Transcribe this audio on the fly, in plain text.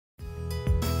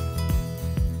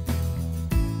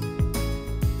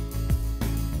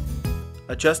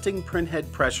Adjusting printhead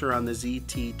pressure on the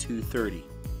ZT230.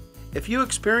 If you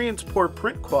experience poor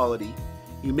print quality,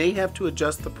 you may have to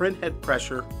adjust the printhead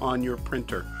pressure on your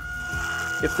printer.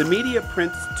 If the media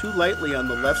prints too lightly on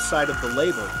the left side of the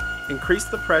label, increase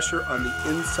the pressure on the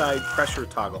inside pressure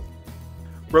toggle.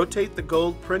 Rotate the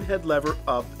gold printhead lever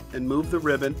up and move the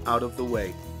ribbon out of the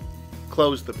way.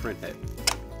 Close the printhead.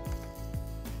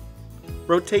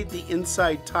 Rotate the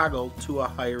inside toggle to a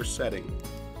higher setting.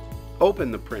 Open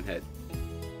the printhead.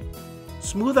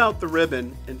 Smooth out the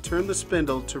ribbon and turn the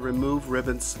spindle to remove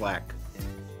ribbon slack.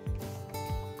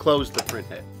 Close the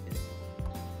printhead.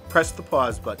 Press the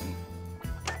pause button.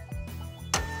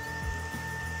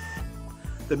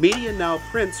 The media now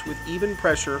prints with even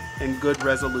pressure and good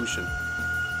resolution.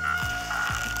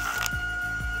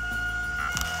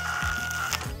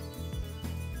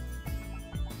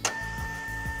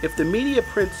 If the media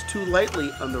prints too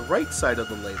lightly on the right side of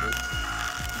the label,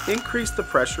 increase the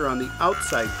pressure on the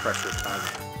outside pressure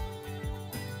toggle.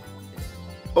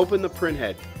 Open the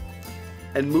printhead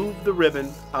and move the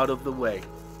ribbon out of the way.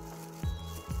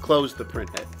 Close the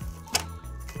printhead.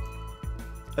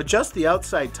 Adjust the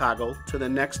outside toggle to the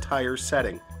next higher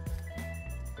setting.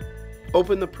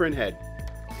 Open the printhead.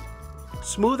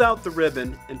 Smooth out the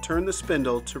ribbon and turn the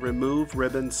spindle to remove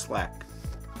ribbon slack.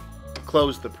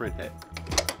 Close the printhead.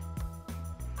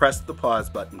 Press the pause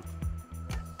button.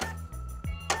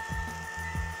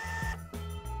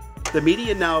 The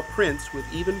media now prints with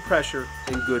even pressure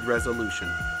and good resolution.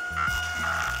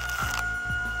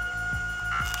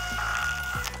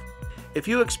 If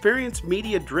you experience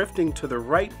media drifting to the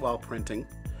right while printing,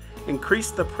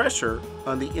 increase the pressure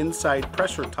on the inside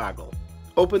pressure toggle.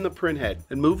 Open the printhead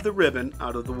and move the ribbon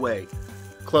out of the way.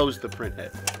 Close the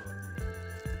printhead.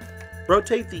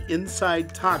 Rotate the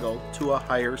inside toggle to a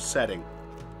higher setting.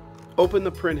 Open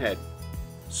the printhead.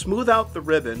 Smooth out the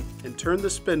ribbon and turn the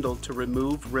spindle to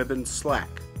remove ribbon slack.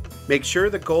 Make sure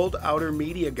the gold outer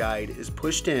media guide is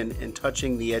pushed in and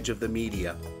touching the edge of the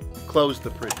media. Close the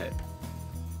printhead.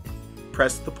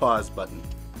 Press the pause button.